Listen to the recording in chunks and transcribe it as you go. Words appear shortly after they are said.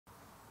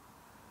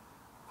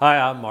Hi,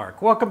 I'm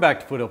Mark. Welcome back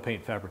to Foothill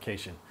Paint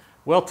Fabrication.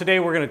 Well, today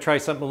we're going to try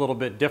something a little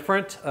bit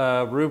different.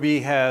 Ruby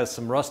has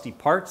some rusty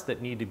parts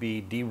that need to be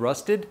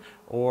de-rusted,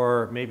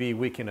 or maybe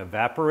we can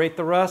evaporate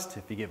the rust,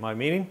 if you get my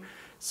meaning.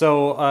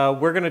 So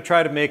we're going to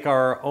try to make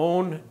our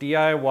own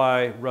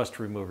DIY rust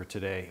remover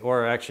today,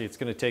 or actually it's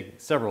going to take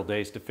several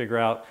days to figure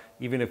out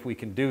even if we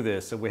can do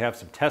this, so we have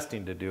some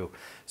testing to do.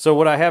 So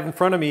what I have in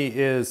front of me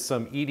is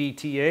some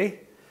EDTA,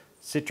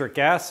 citric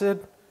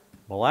acid,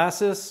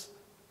 molasses,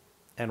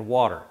 and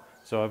water.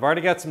 So I've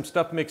already got some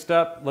stuff mixed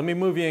up. Let me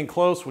move you in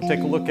close. We'll take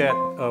a look at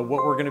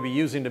what we're going to be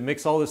using to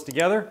mix all this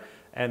together,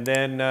 and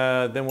then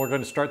we're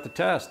going to start the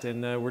test,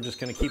 and we're just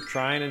going to keep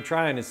trying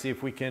and see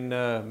if we can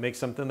make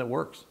something that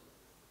works.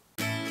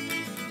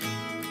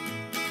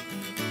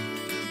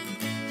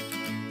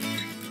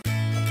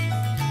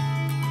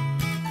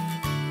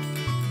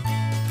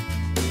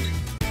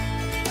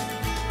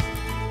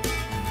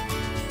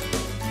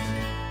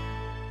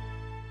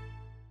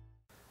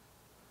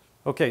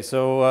 Okay,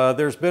 so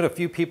there's been a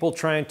few people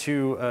trying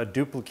to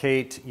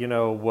duplicate,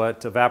 what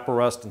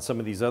Evaporust and some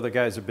of these other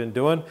guys have been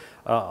doing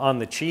on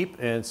the cheap,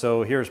 and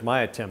so here's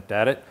my attempt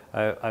at it.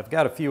 I've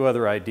got a few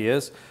other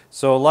ideas.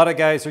 So a lot of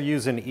guys are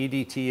using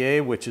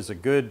EDTA, which is a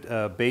good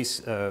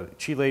base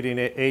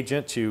chelating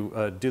agent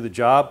to do the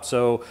job.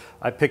 So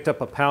I picked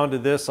up a pound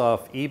of this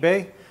off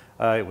eBay.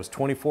 It was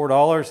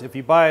 $24. If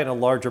you buy it in a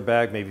larger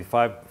bag, maybe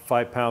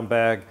five-pound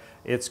bag,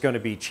 it's going to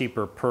be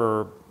cheaper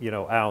per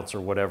ounce or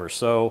whatever.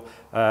 So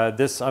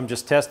this I'm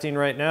just testing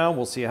right now.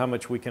 We'll see how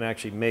much we can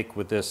actually make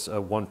with this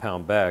 1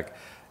 pound bag.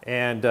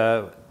 And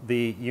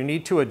you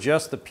need to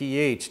adjust the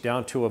pH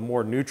down to a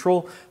more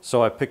neutral.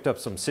 So I picked up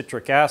some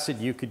citric acid.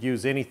 You could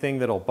use anything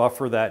that'll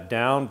buffer that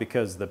down,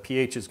 because the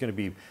pH is going to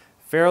be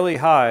fairly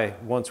high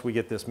once we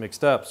get this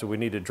mixed up. So we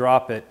need to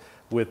drop it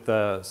with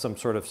some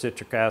sort of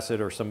citric acid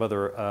or some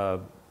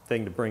other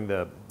thing to bring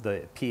the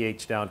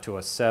pH down to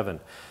a 7.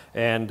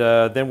 And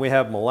then we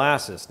have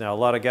molasses. Now a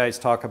lot of guys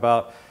talk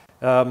about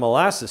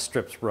molasses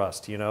strips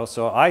rust,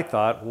 so I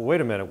thought, well, wait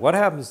a minute, what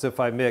happens if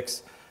I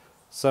mix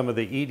some of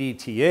the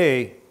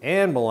EDTA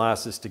and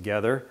molasses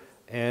together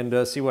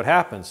and see what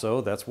happens?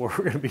 So that's what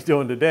we're going to be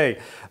doing today.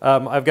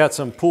 I've got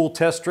some pool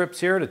test strips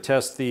here to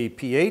test the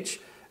pH,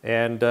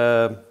 and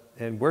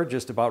we're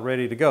just about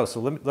ready to go.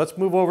 So let's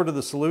move over to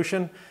the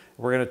solution.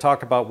 We're going to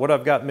talk about what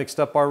I've got mixed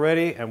up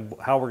already and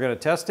how we're going to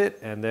test it,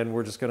 and then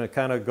we're just going to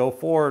kind of go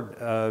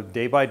forward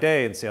day by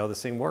day and see how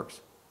this thing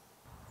works.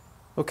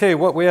 Okay,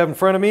 what we have in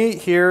front of me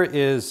here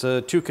is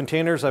 2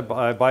 containers.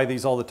 I buy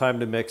these all the time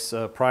to mix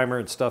primer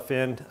and stuff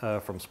in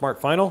from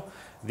Smart Final.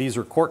 These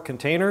are quart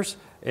containers,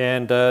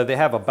 and they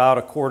have about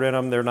a quart in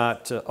them. They're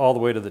not all the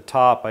way to the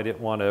top. I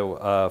didn't want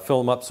to fill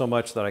them up so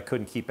much that I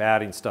couldn't keep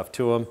adding stuff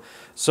to them.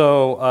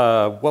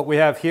 So what we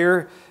have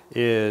here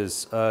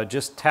is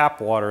just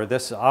tap water.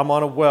 I'm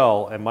on a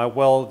well, and my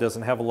well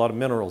doesn't have a lot of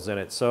minerals in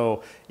it.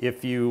 So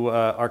if you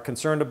are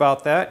concerned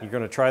about that, you're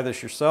going to try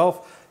this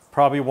yourself,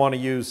 probably want to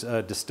use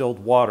distilled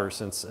water,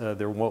 since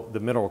the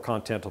mineral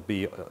content will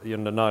be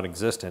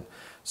non-existent.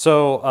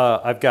 So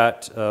I've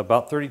got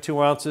about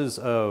 32 ounces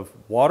of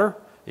water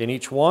in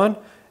each one,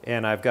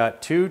 and I've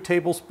got 2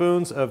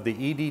 tablespoons of the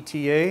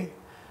EDTA,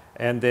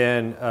 and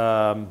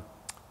then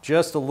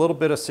just a little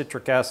bit of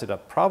citric acid,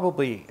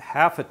 probably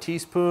half a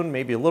teaspoon,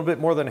 maybe a little bit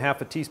more than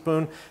half a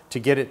teaspoon, to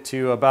get it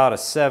to about a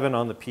 7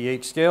 on the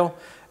pH scale.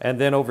 And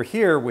then over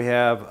here we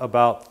have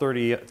about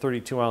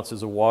 32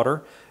 ounces of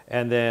water,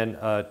 and then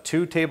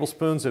 2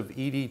 tablespoons of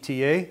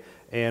EDTA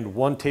and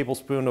 1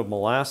 tablespoon of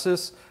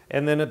molasses,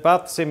 and then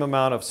about the same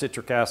amount of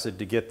citric acid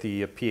to get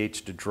the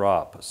pH to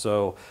drop.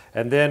 So,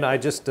 and then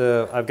I've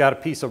got a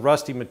piece of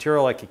rusty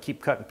material I could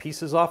keep cutting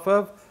pieces off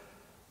of.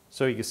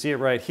 So you can see it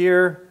right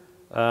here.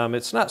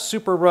 It's not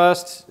super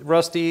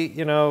rusty,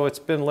 it's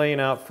been laying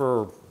out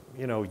for,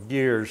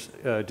 years,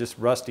 just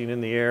rusting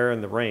in the air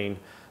and the rain.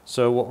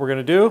 So what we're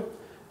going to do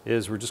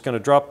is we're just going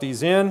to drop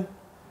these in,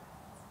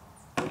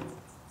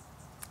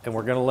 and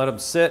we're going to let them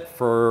sit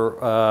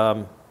for,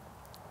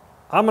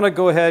 I'm going to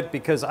go ahead,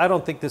 because I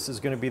don't think this is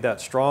going to be that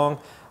strong,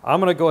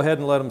 I'm going to go ahead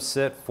and let them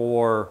sit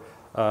for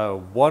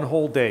 1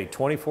 whole day,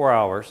 24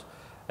 hours,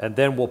 and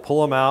then we'll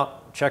pull them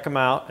out, check them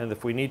out, and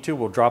if we need to,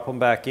 we'll drop them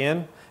back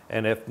in.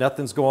 And if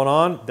nothing's going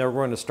on, then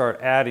we're going to start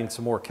adding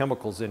some more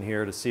chemicals in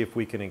here to see if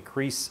we can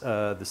increase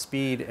the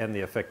speed and the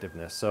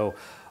effectiveness. So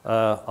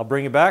I'll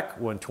bring you back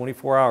when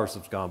 24 hours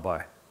has gone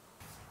by.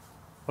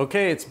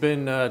 Okay, it's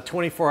been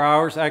 24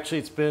 hours. Actually,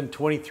 it's been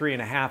 23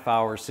 and a half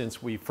hours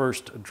since we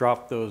first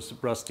dropped those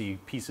rusty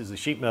pieces of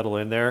sheet metal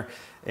in there,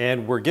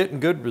 and we're getting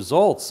good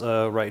results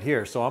right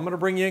here. So I'm going to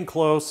bring you in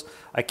close.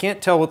 I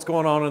can't tell what's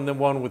going on in the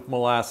one with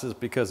molasses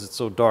because it's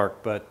so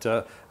dark, but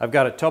I've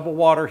got a tub of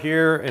water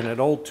here and an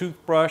old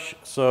toothbrush.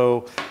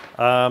 So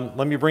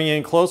let me bring you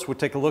in close. We'll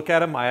take a look at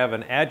them. I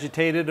haven't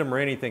agitated them or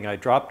anything. I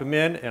dropped them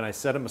in and I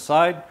set them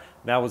aside.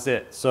 That was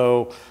it.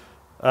 So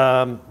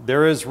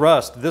there is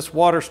rust. This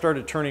water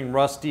started turning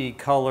rusty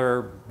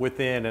color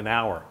within an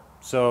hour.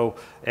 So,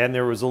 and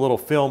there was a little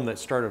film that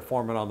started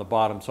forming on the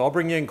bottom. So I'll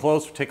bring you in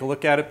close, take a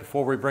look at it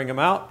before we bring them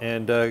out,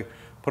 and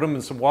put them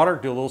in some water,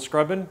 do a little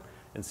scrubbing,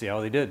 and see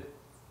how they did.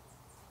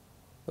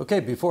 Okay,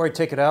 before I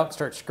take it out and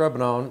start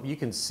scrubbing on, you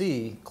can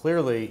see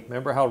clearly,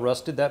 remember how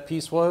rusted that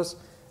piece was?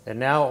 And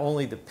now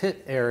only the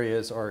pit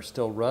areas are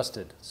still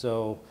rusted.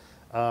 So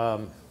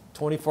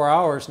 24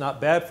 hours, not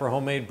bad for a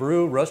homemade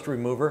brew rust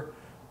remover.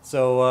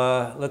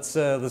 So let's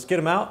get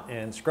them out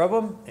and scrub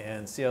them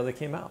and see how they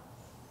came out.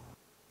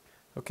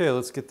 Okay,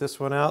 let's get this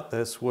one out.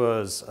 This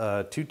was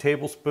 2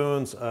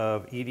 tablespoons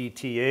of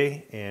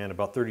EDTA and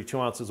about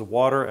 32 ounces of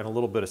water and a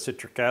little bit of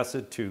citric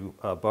acid to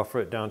buffer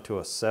it down to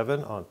a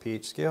 7 on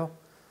pH scale.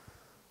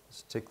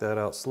 Just take that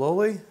out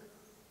slowly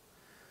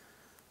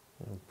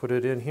and put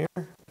it in here.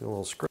 Do a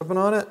little scrubbing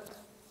on it.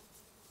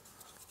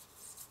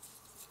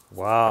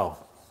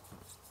 Wow,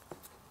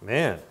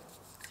 man,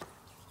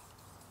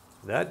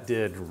 that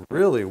did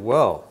really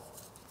well.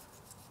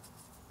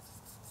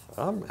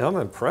 I'm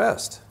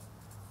impressed.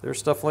 There's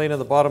stuff laying in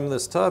the bottom of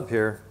this tub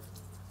here.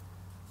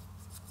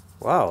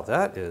 Wow,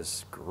 that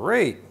is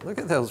great. Look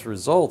at those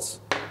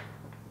results.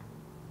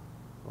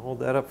 I'll hold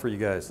that up for you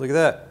guys. Look at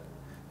that.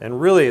 And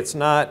really, it's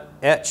not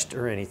etched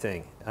or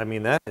anything. I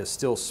mean, that is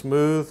still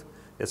smooth.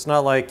 It's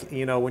not like,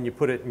 you know, when you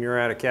put it in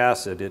muriatic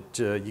acid,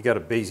 you got to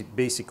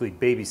basically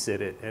babysit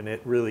it, and it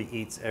really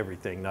eats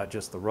everything, not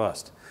just the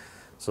rust.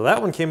 So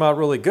that one came out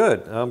really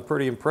good. I'm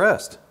pretty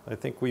impressed. I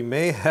think we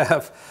may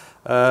have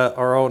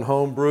our own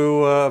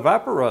homebrew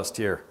Evaporust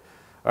here.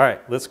 All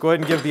right, let's go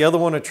ahead and give the other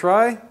one a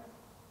try.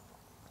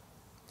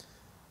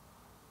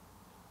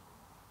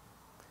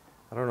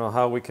 I don't know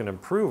how we can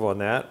improve on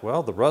that.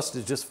 Well, the rust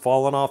is just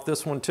falling off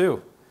this one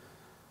too.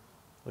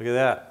 Look at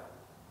that.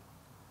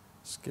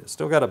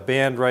 Still got a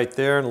band right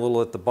there and a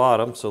little at the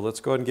bottom, so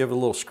let's go ahead and give it a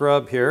little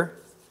scrub here.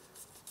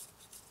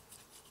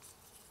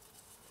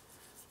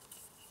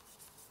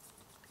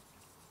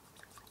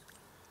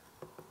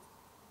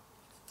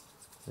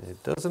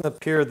 It doesn't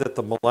appear that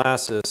the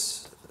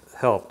molasses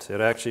helped. It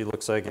actually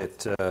looks like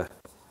it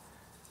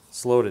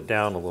slowed it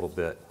down a little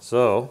bit.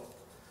 So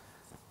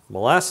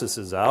molasses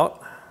is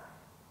out.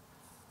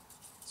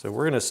 So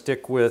we're going to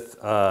stick with,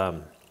 I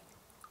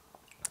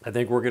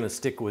think we're going to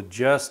stick with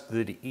just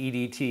the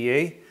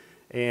EDTA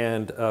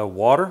and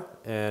water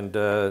and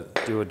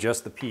do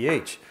adjust the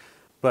pH.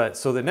 But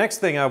so the next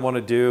thing I want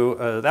to do,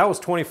 that was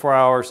 24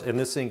 hours and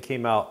this thing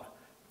came out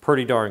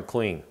pretty darn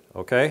clean,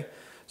 okay?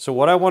 So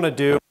what I want to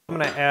do, I'm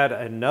going to add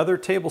another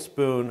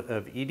tablespoon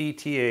of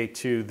EDTA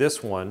to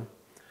this one,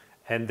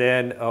 and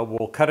then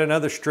we'll cut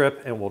another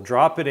strip and we'll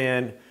drop it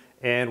in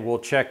and we'll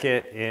check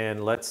it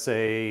in, let's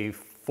say,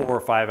 4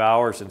 or 5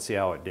 hours and see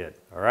how it did.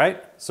 All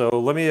right, so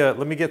let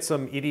me get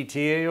some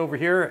EDTA over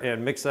here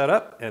and mix that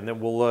up, and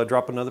then we'll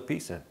drop another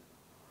piece in.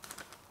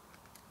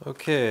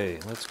 Okay,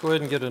 let's go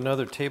ahead and get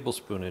another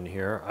tablespoon in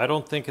here. I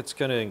don't think it's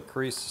going to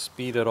increase the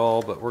speed at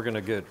all, but we're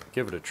going to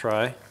give it a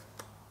try.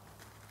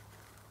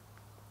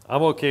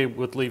 I'm okay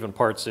with leaving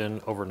parts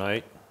in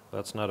overnight.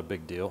 That's not a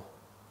big deal.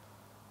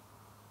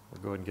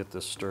 We'll go ahead and get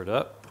this stirred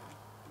up.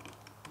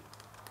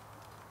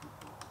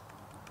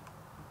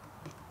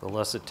 The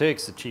less it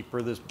takes, the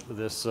cheaper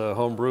this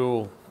homebrew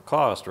will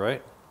cost,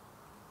 right?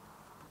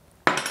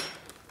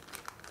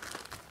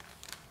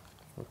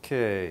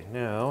 Okay,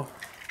 now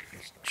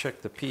let's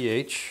check the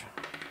pH.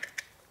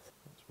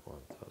 That's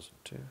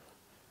 1002.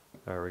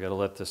 All right, we got to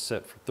let this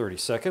set for 30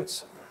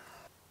 seconds.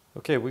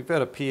 Okay, we've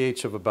got a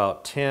pH of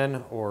about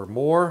 10 or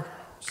more,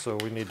 so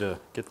we need to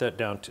get that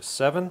down to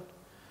 7.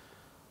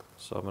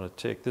 So I'm going to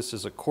take, this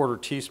is a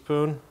 1/4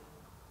 teaspoon.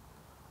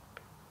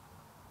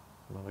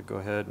 I'm going to go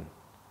ahead and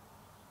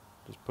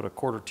just put a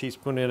 1/4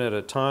 teaspoon in at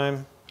a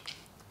time.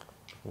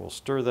 We'll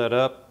stir that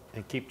up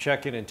and keep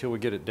checking until we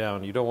get it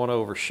down. You don't want to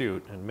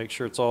overshoot, and make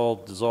sure it's all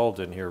dissolved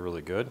in here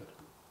really good.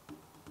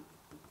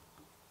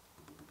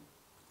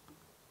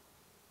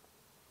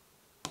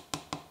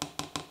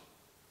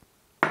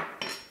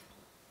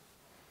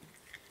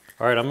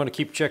 All right, I'm going to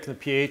keep checking the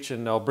pH,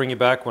 and I'll bring you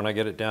back when I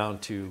get it down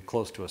to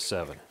close to a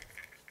 7.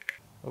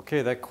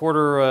 Okay, that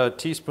 1/4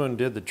 teaspoon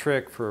did the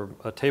trick for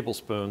a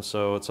tablespoon,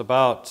 so it's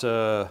about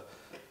a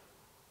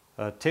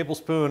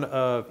tablespoon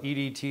of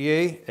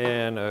EDTA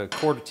and a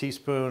 1/4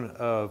 teaspoon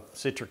of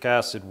citric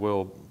acid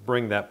will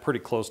bring that pretty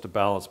close to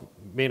balance.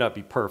 May not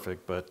be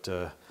perfect, but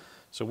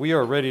so we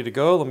are ready to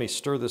go. Let me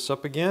stir this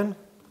up again.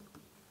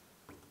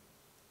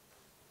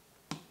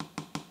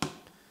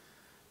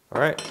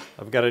 All right,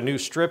 I've got a new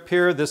strip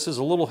here. This is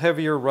a little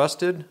heavier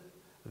rusted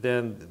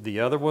than the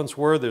other ones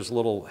were. There's a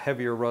little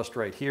heavier rust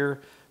right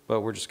here,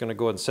 but we're just going to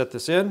go ahead and set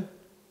this in.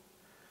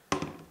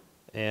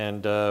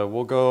 And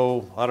we'll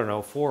go, I don't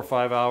know, 4 or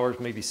 5 hours,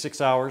 maybe 6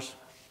 hours.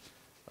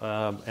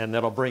 And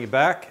then I'll bring it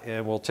back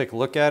and we'll take a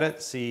look at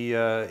it, see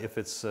if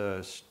it's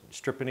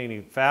stripping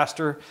any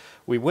faster.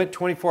 We went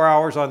 24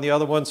 hours on the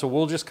other one, so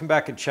we'll just come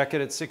back and check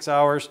it at 6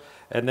 hours,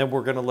 and then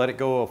we're going to let it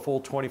go a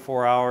full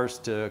 24 hours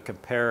to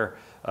compare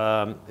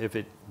if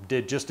it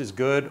did just as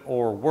good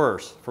or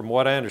worse. From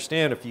what I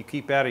understand, if you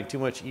keep adding too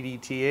much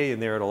EDTA in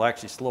there, it'll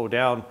actually slow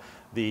down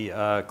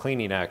the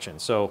cleaning action.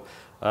 So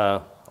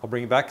I'll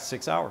bring it back in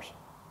 6 hours.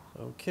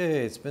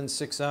 Okay, it's been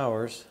 6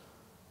 hours,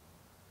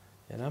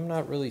 And I'm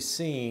not really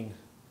seeing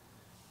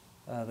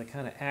the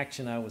kind of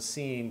action I was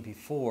seeing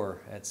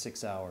before at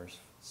 6 hours.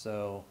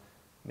 So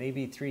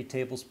maybe 3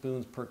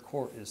 tablespoons per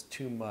quart is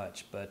too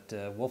much, but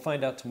we'll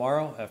find out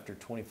tomorrow after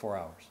 24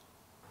 hours.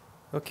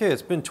 Okay,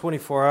 it's been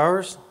 24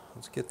 hours.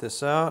 Let's get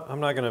this out. I'm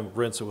not going to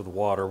rinse it with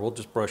water. We'll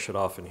just brush it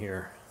off in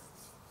here.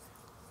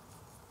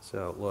 See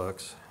how it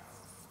looks.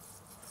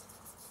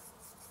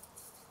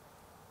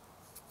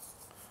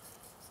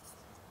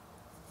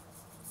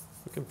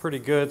 Looking pretty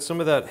good. Some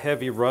of that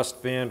heavy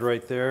rust band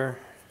right there,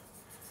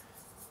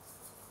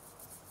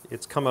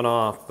 it's coming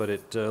off, but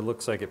it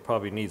looks like it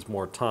probably needs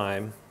more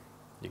time.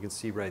 You can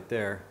see right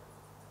there.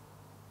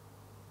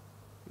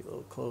 Be a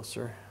little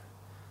closer.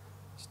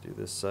 Let's do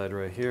this side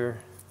right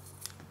here.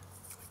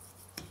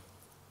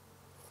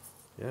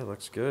 Yeah, it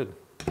looks good.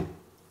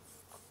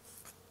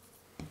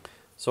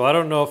 So I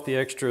don't know if the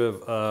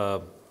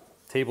extra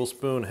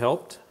tablespoon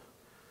helped,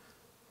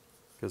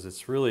 because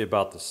it's really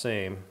about the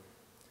same.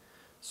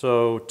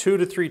 So 2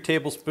 to 3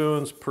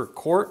 tablespoons per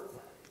quart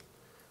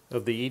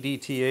of the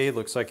EDTA.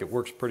 Looks like it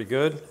works pretty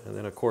good. And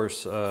then of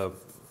course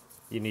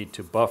you need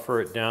to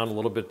buffer it down a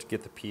little bit to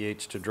get the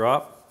pH to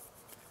drop.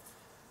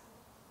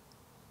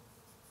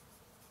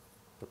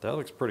 But that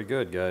looks pretty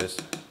good, guys.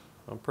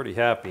 I'm pretty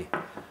happy.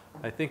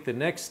 I think the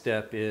next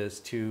step is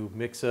to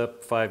mix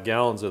up 5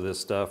 gallons of this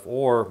stuff,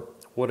 or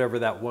whatever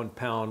that 1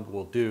 pound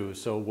will do.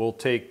 So we'll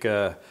take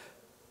a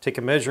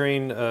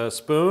measuring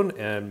spoon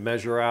and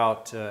measure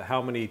out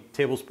how many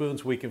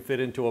tablespoons we can fit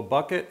into a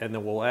bucket, and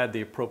then we'll add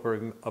the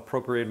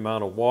appropriate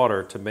amount of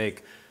water to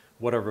make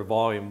whatever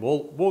volume.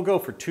 We'll go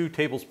for 2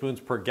 tablespoons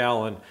per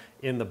gallon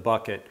in the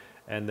bucket,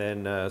 and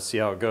then see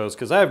how it goes.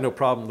 Because I have no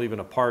problem leaving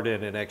a part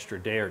in an extra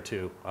day or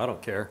 2. I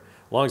don't care,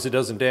 as long as it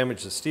doesn't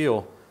damage the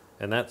steel.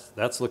 And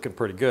that's looking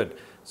pretty good.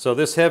 So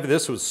this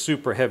was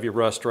super heavy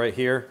rust right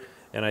here,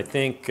 and I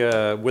think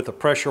with a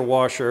pressure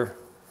washer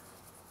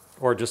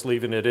or just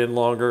leaving it in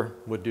longer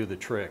would do the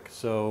trick.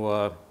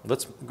 So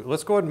let's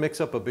go ahead and mix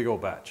up a big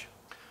old batch.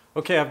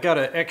 Okay, I've got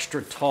an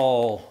extra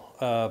tall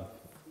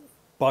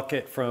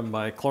bucket from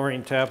my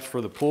chlorine taps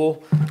for the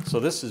pool. So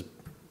this is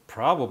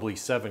probably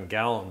 7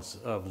 gallons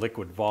of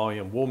liquid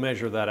volume. We'll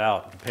measure that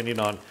out depending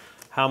on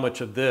how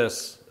much of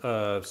this.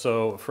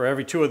 So for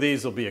every 2 of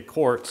these, there'll be a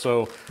quart.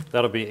 So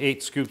that'll be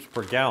 8 scoops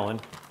per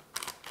gallon.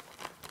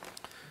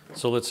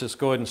 So let's just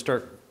go ahead and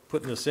start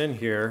putting this in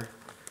here,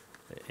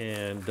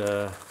 and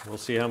we'll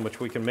see how much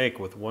we can make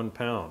with 1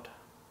 pound.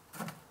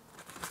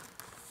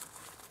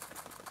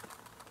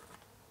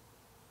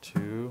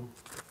 2,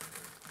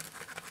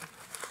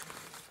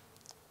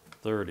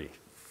 30.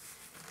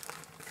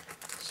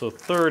 So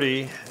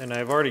 30, and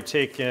I've already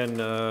taken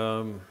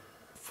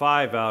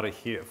 5 out of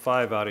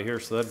here,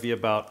 so that'd be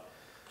about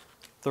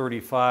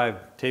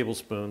 35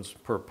 tablespoons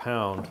per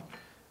pound.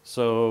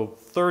 So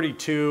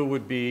 32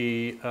 would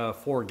be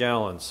 4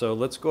 gallons. So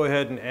let's go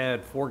ahead and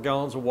add 4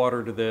 gallons of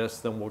water to this.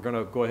 Then we're going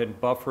to go ahead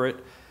and buffer it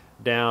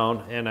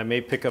down, and I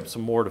may pick up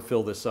some more to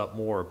fill this up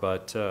more,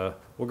 but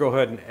we'll go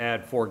ahead and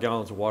add 4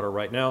 gallons of water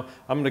right now.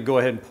 I'm going to go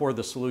ahead and pour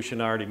the solution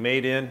I already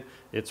made in.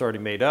 It's already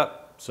made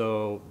up,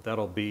 so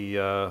that'll be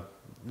a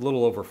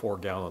little over 4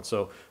 gallons.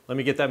 So let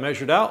me get that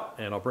measured out,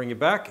 and I'll bring it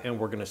back, and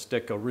we're going to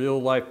stick a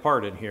real life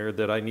part in here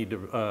that I need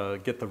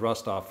to get the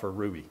rust off for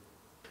Ruby.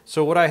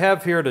 So what I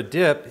have here to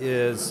dip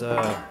is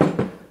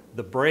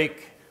the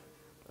brake,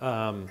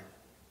 I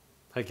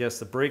guess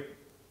the brake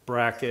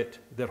bracket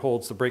that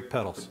holds the brake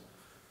pedals.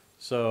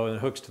 So it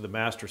hooks to the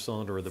master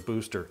cylinder or the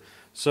booster.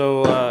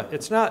 So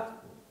it's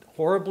not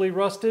horribly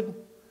rusted,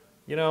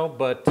 you know,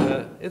 but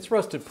it's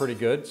rusted pretty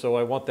good. So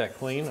I want that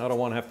clean. I don't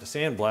want to have to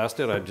sandblast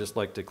it. I'd just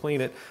like to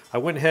clean it. I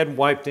went ahead and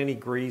wiped any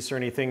grease or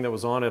anything that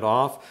was on it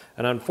off.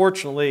 And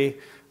unfortunately,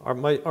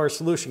 our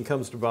solution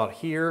comes to about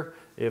here.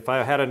 If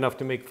I had enough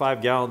to make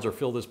 5 gallons or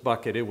fill this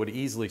bucket, it would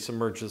easily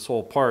submerge this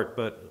whole part.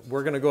 But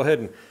we're going to go ahead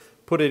and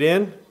put it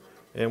in,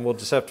 and we'll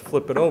just have to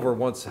flip it over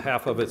once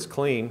half of it's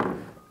clean.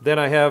 Then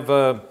I have,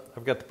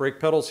 I've got the brake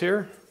pedals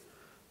here.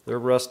 They're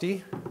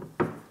rusty.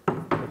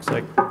 Looks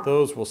like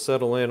those will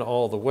settle in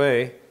all the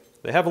way.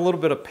 They have a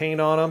little bit of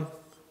paint on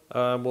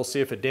them. We'll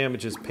see if it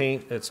damages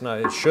paint. It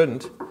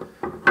shouldn't.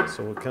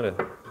 So we'll kind of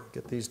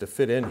get these to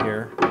fit in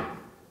here.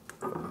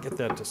 Get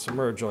that to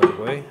submerge all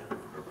the way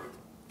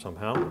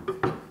somehow.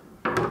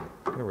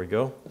 There we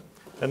go.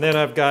 And then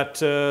I've got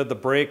the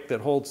brake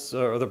that holds,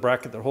 or the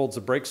bracket that holds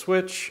the brake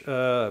switch,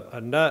 a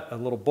nut, a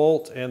little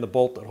bolt, and the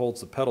bolt that holds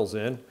the pedals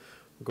in.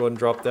 We'll go ahead and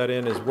drop that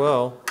in as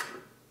well.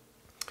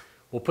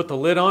 We'll put the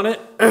lid on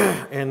it,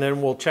 and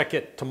then we'll check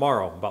it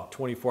tomorrow, about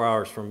 24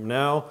 hours from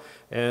now,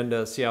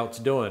 and see how it's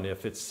doing.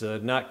 If it's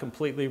not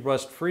completely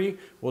rust-free,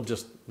 we'll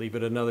just leave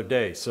it another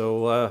day.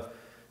 So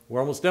we're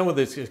almost done with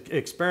this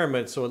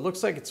experiment, so it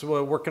looks like it's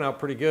working out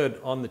pretty good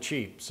on the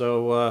cheap.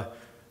 So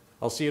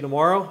I'll see you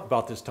tomorrow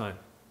about this time.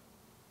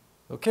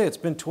 Okay, it's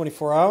been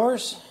 24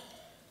 hours.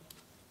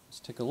 Let's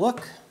take a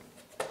look.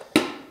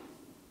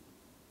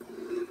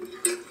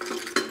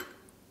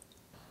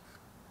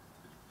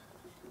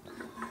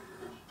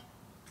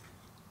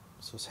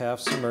 So it's half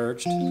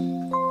submerged.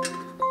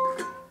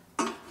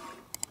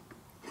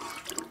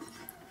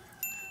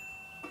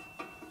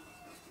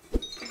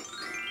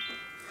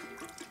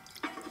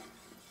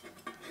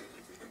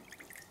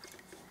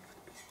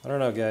 don't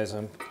know, guys.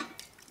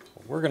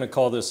 We're going to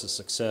call this a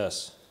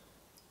success.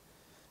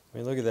 I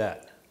mean, look at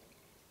that.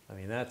 I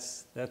mean, that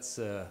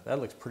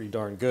looks pretty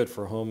darn good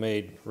for a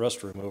homemade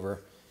rust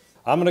remover.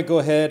 I'm going to go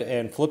ahead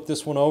and flip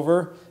this one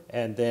over,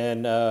 and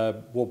then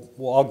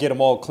I'll get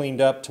them all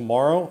cleaned up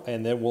tomorrow,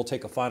 and then we'll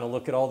take a final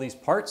look at all these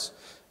parts,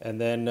 and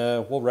then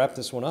we'll wrap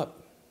this one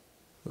up.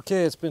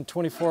 Okay, it's been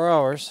 24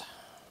 hours,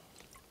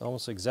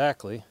 almost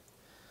exactly.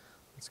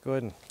 Let's go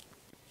ahead and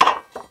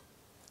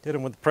hit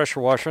them with the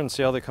pressure washer and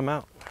see how they come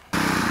out.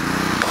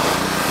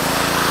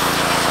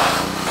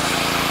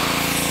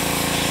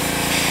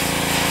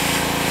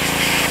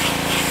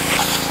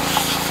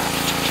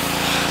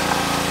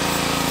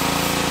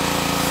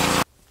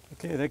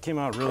 Okay, that came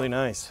out really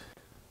nice.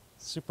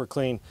 Super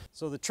clean.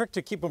 So the trick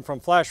to keep them from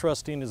flash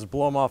rusting is to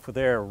blow them off with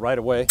air right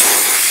away.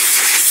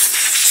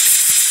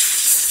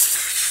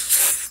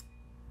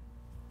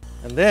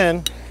 And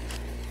then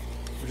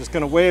we're just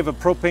going to wave a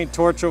propane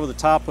torch over the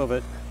top of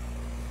it,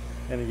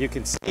 and you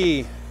can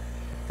see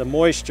the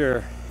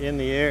moisture in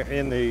the air,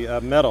 in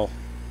the metal,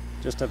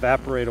 just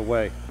evaporate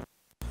away.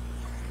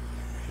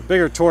 A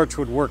bigger torch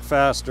would work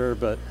faster,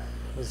 but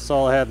this is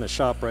all I had in the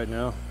shop right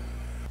now.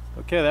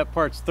 Okay, that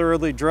part's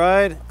thoroughly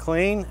dried,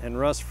 clean, and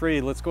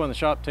rust-free. Let's go in the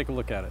shop, take a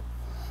look at it.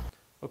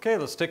 Okay,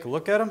 let's take a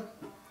look at them.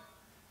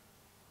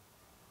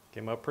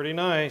 Came out pretty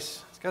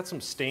nice. It's got some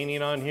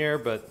staining on here,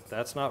 but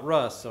that's not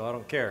rust, so I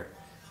don't care.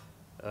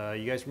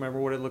 You guys remember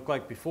what it looked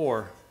like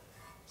before.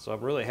 So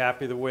I'm really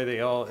happy the way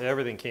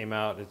everything came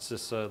out. It's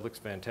just looks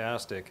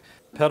fantastic.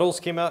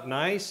 Pedals came out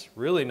nice,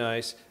 really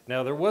nice.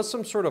 Now there was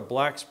some sort of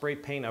black spray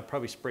paint. I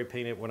probably spray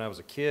painted it when I was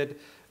a kid,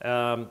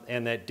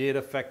 and that did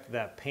affect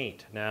that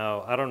paint.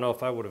 Now I don't know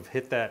if I would have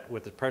hit that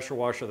with the pressure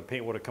washer, the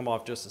paint would have come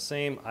off just the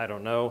same. I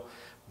don't know,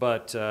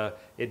 but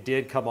it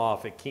did come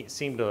off. It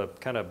seemed to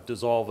kind of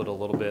dissolve it a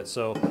little bit.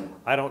 So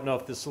I don't know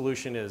if the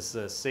solution is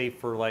safe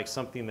for like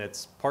something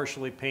that's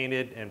partially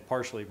painted and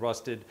partially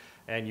rusted,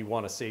 and you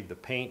want to save the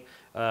paint.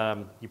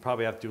 You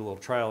probably have to do a little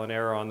trial and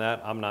error on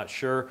that. I'm not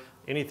sure.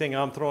 Anything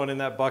I'm throwing in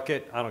that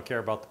bucket, I don't care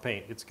about the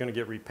paint. It's going to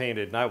get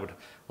repainted, and I would,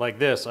 like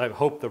this, I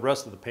hope the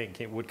rest of the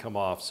paint would come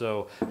off.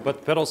 So, but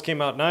the pedals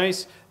came out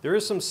nice. There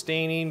is some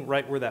staining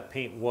right where that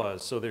paint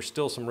was, so there's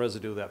still some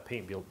residue of that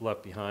paint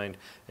left behind,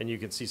 and you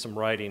can see some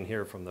writing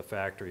here from the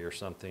factory or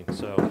something.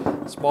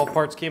 So small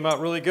parts came out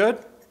really good.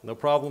 No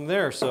problem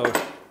there. So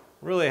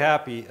really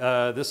happy.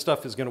 This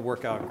stuff is going to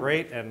work out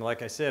great, and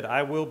like I said,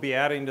 I will be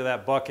adding to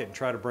that bucket and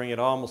try to bring it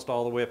almost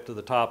all the way up to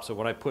the top, so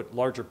when I put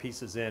larger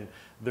pieces in,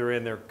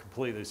 they're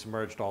completely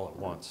submerged all at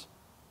once.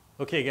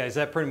 Okay guys,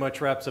 that pretty much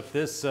wraps up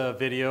this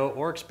video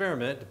or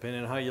experiment,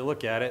 depending on how you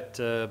look at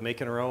it,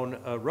 making our own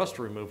rust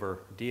remover,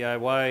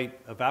 DIY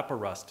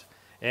Evaporust.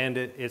 And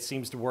it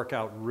seems to work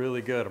out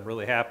really good. I'm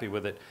really happy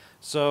with it.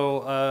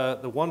 So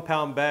the 1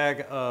 pound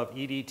bag of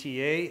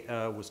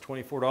EDTA was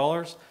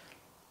 $24.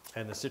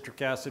 And the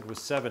citric acid was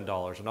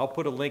 $7. And I'll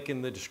put a link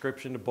in the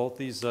description to both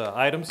these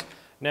items.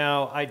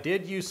 Now, I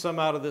did use some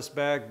out of this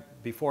bag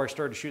before I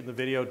started shooting the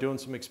video, doing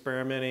some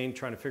experimenting,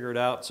 trying to figure it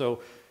out.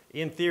 So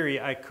in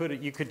theory,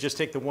 you could just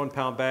take the 1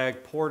 pound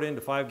bag, pour it into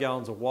 5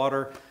 gallons of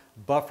water,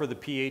 buffer the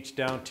pH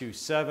down to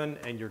 7,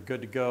 and you're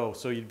good to go.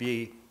 So you'd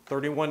be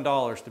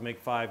 $31 to make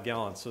 5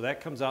 gallons. So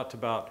that comes out to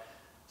about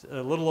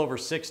a little over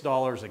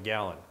 $6 a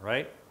gallon,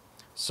 right?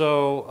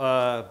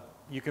 So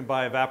you can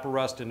buy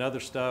Evaporust and other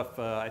stuff.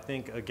 I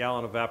think a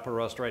gallon of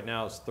Evaporust right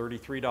now is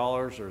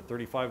 $33 or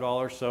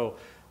 $35. So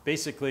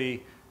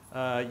basically,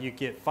 you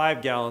get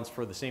 5 gallons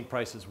for the same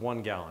price as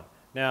 1 gallon.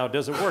 Now,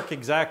 does it work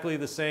exactly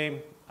the same?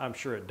 I'm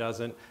sure it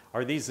doesn't.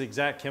 Are these the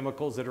exact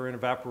chemicals that are in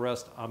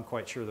Evaporust? I'm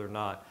quite sure they're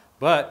not.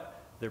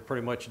 But they're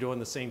pretty much doing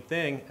the same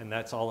thing, and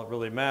that's all that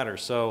really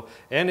matters. So,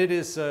 and it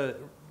is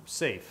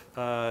safe.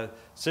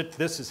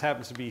 This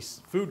happens to be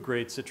food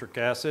grade citric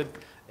acid,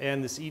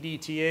 and this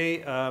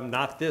EDTA,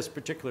 not this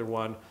particular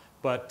one,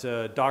 but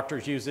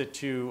doctors use it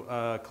to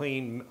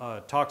clean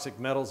toxic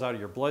metals out of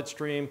your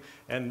bloodstream.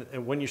 And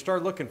when you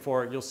start looking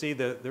for it, you'll see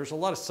that there's a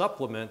lot of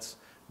supplements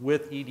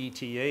with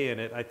EDTA in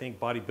it. I think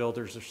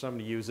bodybuilders or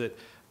somebody use it.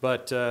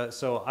 But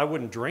so I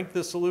wouldn't drink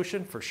this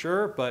solution for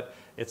sure, but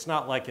it's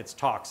not like it's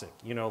toxic,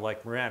 you know,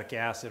 like muriatic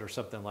acid or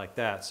something like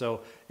that.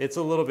 So it's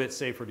a little bit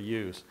safer to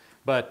use.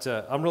 But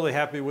I'm really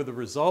happy with the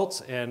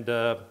results, and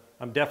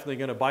I'm definitely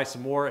going to buy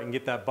some more and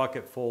get that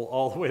bucket full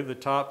all the way to the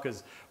top,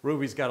 because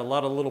Ruby's got a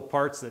lot of little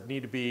parts that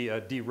need to be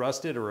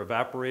de-rusted or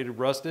evaporated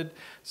rusted.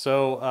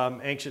 So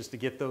I'm anxious to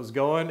get those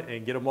going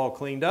and get them all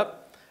cleaned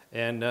up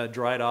and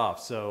dried off.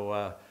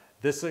 So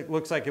this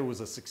looks like it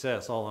was a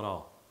success all in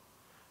all.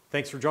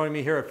 Thanks for joining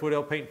me here at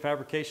Foothill Paint and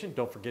Fabrication.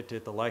 Don't forget to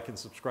hit the like and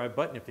subscribe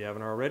button if you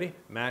haven't already.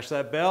 Mash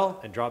that bell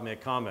and drop me a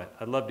comment.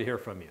 I'd love to hear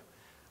from you.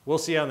 We'll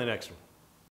see you on the next one.